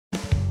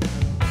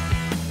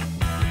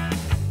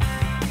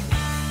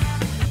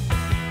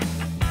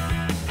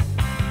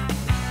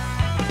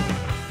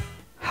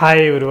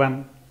Hi everyone,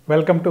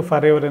 welcome to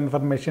for your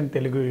information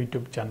Telugu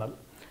YouTube channel.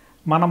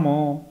 మనము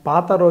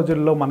పాత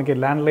రోజుల్లో మనకి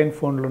ల్యాండ్లైన్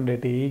ఫోన్లు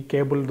ఉండేవి.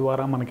 కేబుల్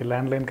ద్వారా మనకి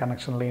ల్యాండ్లైన్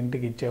కనెక్షన్లు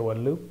ఇంటికి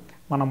ఇచ్చేవాళ్ళు.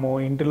 మనము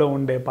ఇంటిలో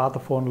ఉండే పాత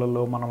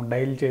ఫోన్లలో మనం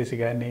డైల్ చేసి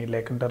కానీ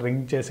లేకుంటే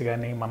రింగ్ చేసి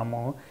కానీ మనము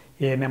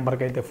ఏ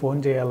నెంబర్కి అయితే ఫోన్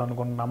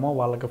చేయాలనుకుంటున్నామో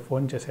వాళ్ళకి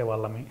ఫోన్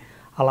చేసేవాళ్ళమి.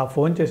 అలా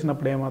ఫోన్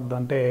చేసినప్పుడు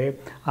ఏమవుతుందంటే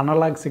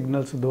అనలాగ్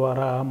సిగ్నల్స్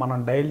ద్వారా మనం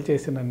డైల్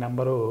చేసిన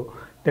నెంబరు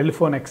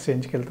టెలిఫోన్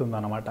ఎక్స్చేంజ్కి వెళ్తుంది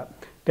అనమాట.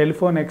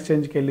 టెలిఫోన్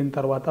ఎక్స్చేంజ్కి వెళ్ళిన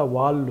తర్వాత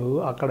వాళ్ళు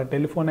అక్కడ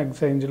టెలిఫోన్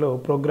ఎక్స్చేంజ్లో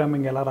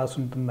ప్రోగ్రామింగ్ ఎలా రాసి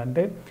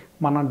ఉంటుందంటే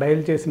మనం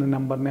డైల్ చేసిన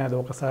నెంబర్ని అది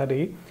ఒకసారి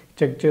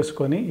చెక్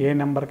చేసుకొని ఏ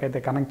నెంబర్కి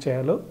అయితే కనెక్ట్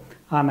చేయాలో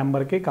ఆ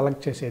నెంబర్కి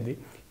కలెక్ట్ చేసేది.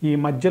 ఈ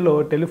మధ్యలో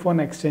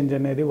టెలిఫోన్ ఎక్స్చేంజ్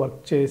అనేది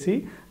వర్క్ చేసి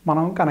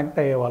మనం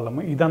కనెక్ట్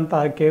అయ్యేవాళ్ళము. ఇదంతా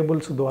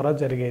కేబుల్స్ ద్వారా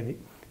జరిగేది.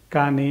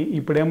 కానీ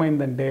ఇప్పుడు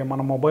ఏమైందంటే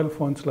మన మొబైల్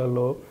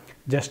ఫోన్స్లలో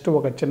జస్ట్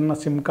ఒక చిన్న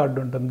సిమ్ కార్డు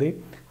ఉంటుంది.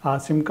 ఆ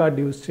సిమ్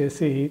కార్డు యూజ్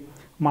చేసి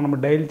మనము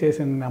డైల్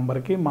చేసిన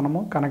నెంబర్కి మనము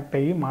కనెక్ట్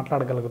అయ్యి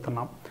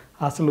మాట్లాడగలుగుతున్నాం.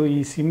 అసలు ఈ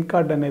సిమ్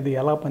కార్డు అనేది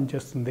ఎలా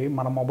పనిచేస్తుంది,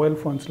 మన మొబైల్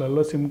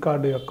ఫోన్స్లలో సిమ్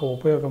కార్డు యొక్క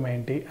ఉపయోగం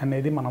ఏంటి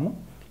అనేది మనము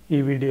ఈ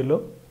వీడియోలో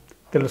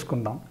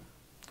తెలుసుకుందాం.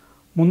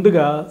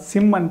 ముందుగా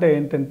సిమ్ అంటే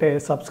ఏంటంటే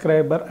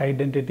సబ్స్క్రైబర్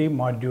ఐడెంటిటీ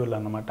మాడ్యూల్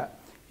అన్నమాట.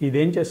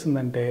 ఇదేం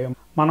చేస్తుందంటే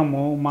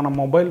మనము మన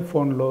మొబైల్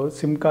ఫోన్లో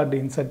సిమ్ కార్డు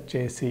ఇన్సర్ట్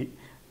చేసి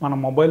మన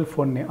మొబైల్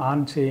ఫోన్ని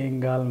ఆన్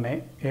చేయగానే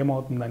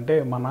ఏమవుతుందంటే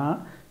మన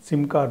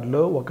సిమ్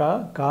కార్డులో ఒక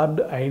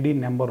కార్డు ఐడి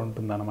నెంబర్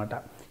ఉంటుందన్నమాట.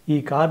 ఈ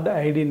కార్డు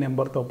ఐడి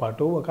నెంబర్తో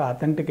పాటు ఒక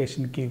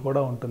అథెంటికేషన్ కీ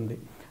కూడా ఉంటుంది.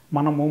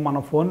 మనము మన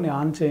ఫోన్ని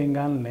ఆన్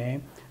చేయగానే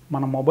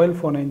మన మొబైల్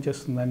ఫోన్ ఏం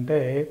చేస్తుందంటే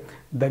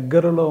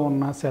దగ్గరలో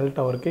ఉన్న సెల్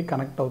టవర్కి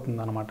కనెక్ట్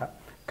అవుతుందన్నమాట.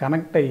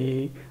 కనెక్ట్ అయ్యి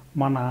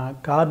మన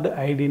కార్డు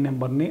ఐడి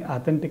నెంబర్ని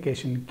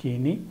అథెంటికేషన్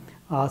కీని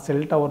ఆ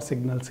సెల్ టవర్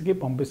సిగ్నల్స్కి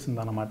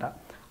పంపిస్తుందన్నమాట.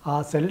 ఆ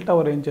సెల్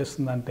టవర్ ఏం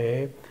చేస్తుందంటే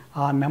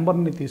ఆ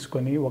నెంబర్ని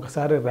తీసుకొని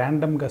ఒకసారి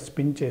ర్యాండమ్గా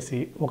స్పిన్ చేసి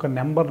ఒక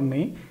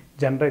నెంబర్ని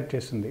జనరేట్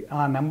చేస్తుంది.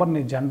 ఆ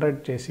నెంబర్ని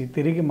జనరేట్ చేసి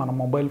తిరిగి మన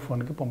మొబైల్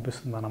ఫోన్కి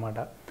పంపిస్తుంది అన్నమాట.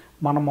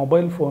 మన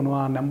మొబైల్ ఫోను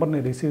ఆ నెంబర్ని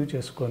రిసీవ్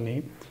చేసుకొని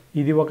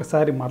ఇది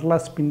ఒకసారి మరలా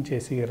స్పిన్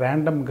చేసి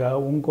ర్యాండమ్గా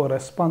ఇంకో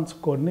రెస్పాన్స్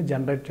కోడ్ని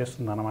జనరేట్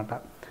చేస్తుంది అన్నమాట.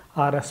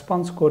 ఆ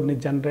రెస్పాన్స్ కోడ్ని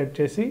జనరేట్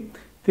చేసి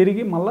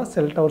తిరిగి మళ్ళీ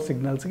సెల్ టవర్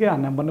సిగ్నల్స్కి ఆ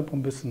నెంబర్ని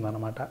పంపిస్తుంది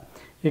అన్నమాట.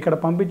 ఇక్కడ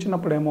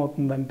పంపించినప్పుడు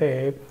ఏమవుతుందంటే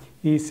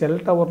ఈ సెల్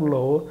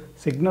టవర్లో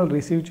సిగ్నల్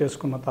రిసీవ్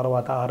చేసుకున్న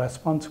తర్వాత ఆ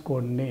రెస్పాన్స్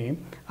కోడ్ని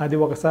అది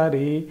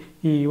ఒకసారి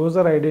ఈ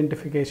యూజర్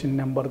ఐడెంటిఫికేషన్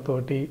నెంబర్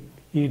తోటి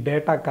ఈ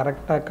డేటా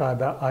కరెక్టా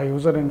కాదా, ఆ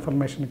యూజర్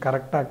ఇన్ఫర్మేషన్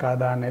కరెక్టా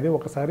కాదా అనేది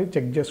ఒకసారి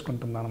చెక్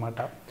చేసుకుంటుంది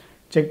అనమాట.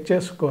 చెక్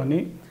చేసుకొని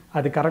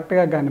అది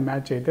కరెక్ట్గా కానీ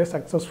మ్యాచ్ అయితే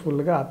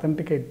సక్సెస్ఫుల్గా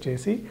అథెంటికేట్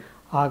చేసి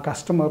ఆ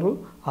కస్టమరు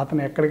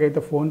అతను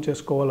ఎక్కడికైతే ఫోన్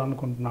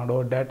చేసుకోవాలనుకుంటున్నాడో,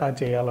 డేటా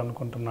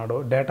చేయాలనుకుంటున్నాడో,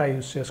 డేటా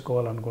యూజ్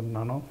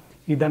చేసుకోవాలనుకుంటున్నానో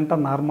ఇదంతా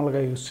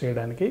నార్మల్గా యూజ్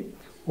చేయడానికి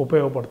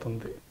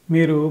ఉపయోగపడుతుంది.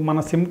 మీరు మన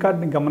సిమ్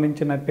కార్డ్ని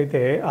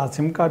గమనించినట్టయితే ఆ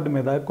సిమ్ కార్డు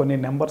మీద కొన్ని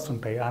నెంబర్స్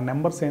ఉంటాయి. ఆ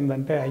నెంబర్స్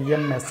ఏంటంటే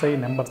IMSI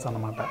నెంబర్స్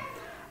అనమాట.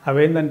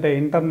 అవేంటంటే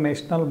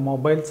ఇంటర్నేషనల్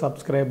మొబైల్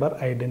సబ్స్క్రైబర్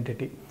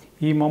ఐడెంటిటీ.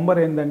 ఈ నెంబర్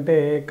ఏంటంటే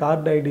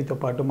కార్డ్ ఐడితో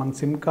పాటు మన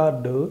సిమ్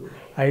కార్డు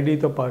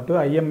ఐడితో పాటు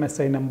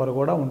IMSI నెంబర్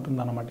కూడా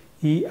ఉంటుందన్నమాట.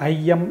 ఈ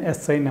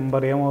IMSI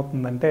నెంబర్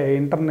ఏమవుతుందంటే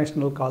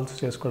ఇంటర్నేషనల్ కాల్స్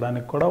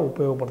చేసుకోవడానికి కూడా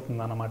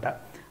ఉపయోగపడుతుంది అన్నమాట.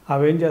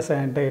 అవేం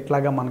చేస్తాయంటే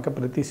ఇట్లాగా మనకు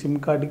ప్రతి సిమ్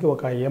కార్డుకి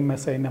ఒక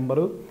IMSI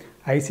నెంబరు,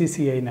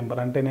 ICCI నెంబర్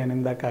అంటే నేను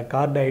ఇందాక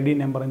కార్డ్ ఐడి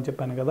నెంబర్ అని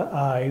చెప్పాను కదా,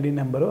 ఆ ఐడి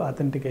నెంబరు,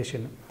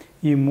 అథెంటికేషన్,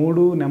 ఈ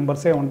 3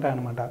 నెంబర్సే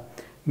ఉంటాయన్నమాట.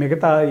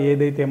 మిగతా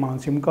ఏదైతే మనం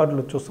సిమ్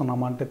కార్డులో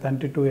చూస్తున్నామో అంటే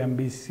 32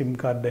 MB సిమ్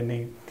కార్డ్ అని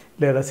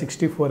లేదా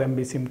 64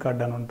 MB సిమ్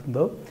కార్డ్ అని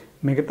ఉంటుందో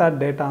మిగతా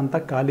డేటా అంతా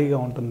ఖాళీగా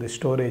ఉంటుంది,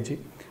 స్టోరేజ్.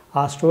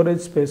 ఆ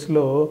స్టోరేజ్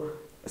స్పేస్లో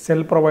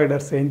సెల్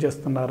ప్రొవైడర్స్ ఏం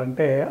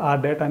చేస్తున్నారంటే ఆ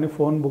డేటాని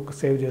ఫోన్ బుక్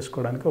సేవ్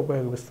చేసుకోవడానికి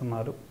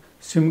ఉపయోగిస్తున్నారు.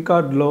 సిమ్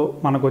కార్డులో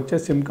మనకు వచ్చే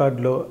సిమ్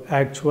కార్డులో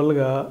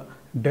యాక్చువల్గా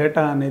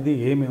డేటా అనేది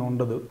ఏమీ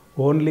ఉండదు.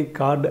 ఓన్లీ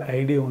కార్డ్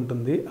ఐడి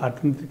ఉంటుంది,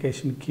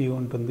 అథెంటికేషన్ కీ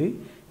ఉంటుంది,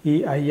 ఈ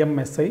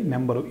IMSI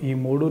నెంబరు, ఈ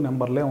 3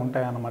 నెంబర్లే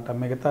ఉంటాయన్నమాట.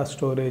 మిగతా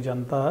స్టోరేజ్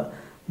అంతా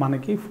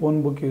మనకి ఫోన్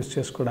బుక్ యూజ్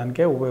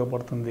చేసుకోవడానికే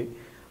ఉపయోగపడుతుంది.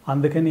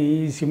 అందుకని ఈ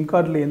సిమ్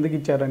కార్డులు ఎందుకు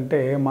ఇచ్చారంటే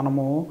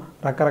మనము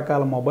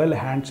రకరకాల మొబైల్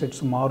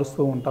హ్యాండ్సెట్స్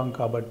మారుస్తూ ఉంటాం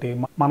కాబట్టి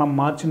మనం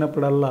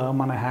మార్చినప్పుడల్లా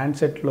మన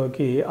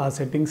హ్యాండ్సెట్లోకి ఆ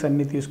సెట్టింగ్స్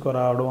అన్నీ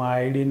తీసుకురావడం, ఆ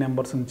ఐడి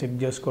నెంబర్స్ని చెక్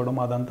చేసుకోవడం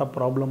అదంతా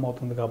ప్రాబ్లం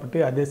అవుతుంది.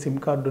 కాబట్టి అదే సిమ్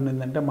కార్డు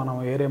ఉన్నదంటే మనం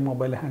వేరే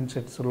మొబైల్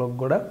హ్యాండ్సెట్స్లో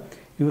కూడా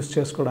యూజ్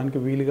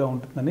చేసుకోవడానికి వీలుగా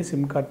ఉంటుందని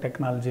సిమ్ కార్డ్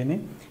టెక్నాలజీని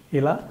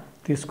ఇలా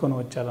తీసుకొని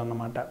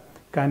వచ్చారన్నమాట.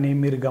 కానీ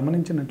మీరు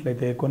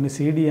గమనించినట్లయితే కొన్ని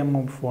CDMA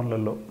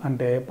ఫోన్లలో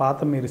అంటే పాత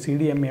మీరు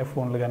CDMA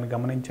ఫోన్లు కానీ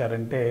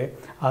గమనించారంటే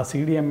ఆ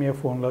CDMA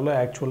ఫోన్లలో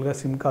యాక్చువల్గా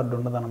సిమ్ కార్డు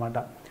ఉండదన్నమాట.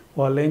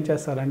 వాళ్ళు ఏం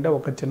చేస్తారంటే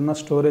ఒక చిన్న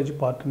స్టోరేజ్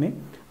పార్ట్ని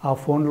ఆ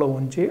ఫోన్లో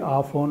ఉంచి ఆ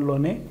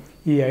ఫోన్లోనే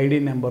ఈ ఐడి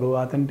నెంబరు,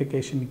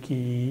 అథెంటికేషన్ కీ,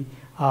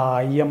 ఆ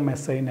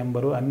IMSI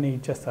నెంబరు అన్నీ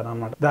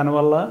ఇచ్చేస్తారన్నమాట.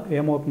 దానివల్ల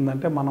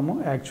ఏమవుతుందంటే మనము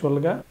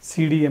యాక్చువల్గా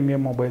CDMA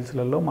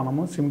మొబైల్స్లలో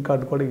మనము సిమ్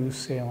కార్డు కూడా యూజ్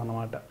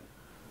చేయమన్నమాట.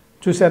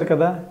 చూశారు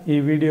కదా ఈ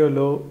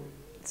వీడియోలో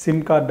సిమ్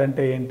కార్డ్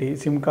అంటే ఏంటి,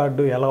 సిమ్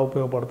కార్డు ఎలా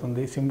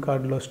ఉపయోగపడుతుంది, సిమ్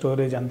కార్డులో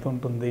స్టోరేజ్ ఎంత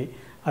ఉంటుంది,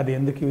 అది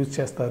ఎందుకు యూజ్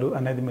చేస్తారు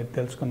అనేది మీరు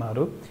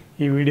తెలుసుకున్నారు.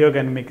 ఈ వీడియో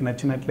కానీ మీకు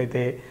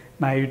నచ్చినట్లయితే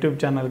నా యూట్యూబ్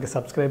ఛానల్కి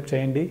సబ్స్క్రైబ్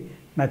చేయండి,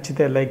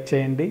 నచ్చితే లైక్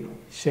చేయండి,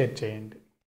 షేర్ చేయండి.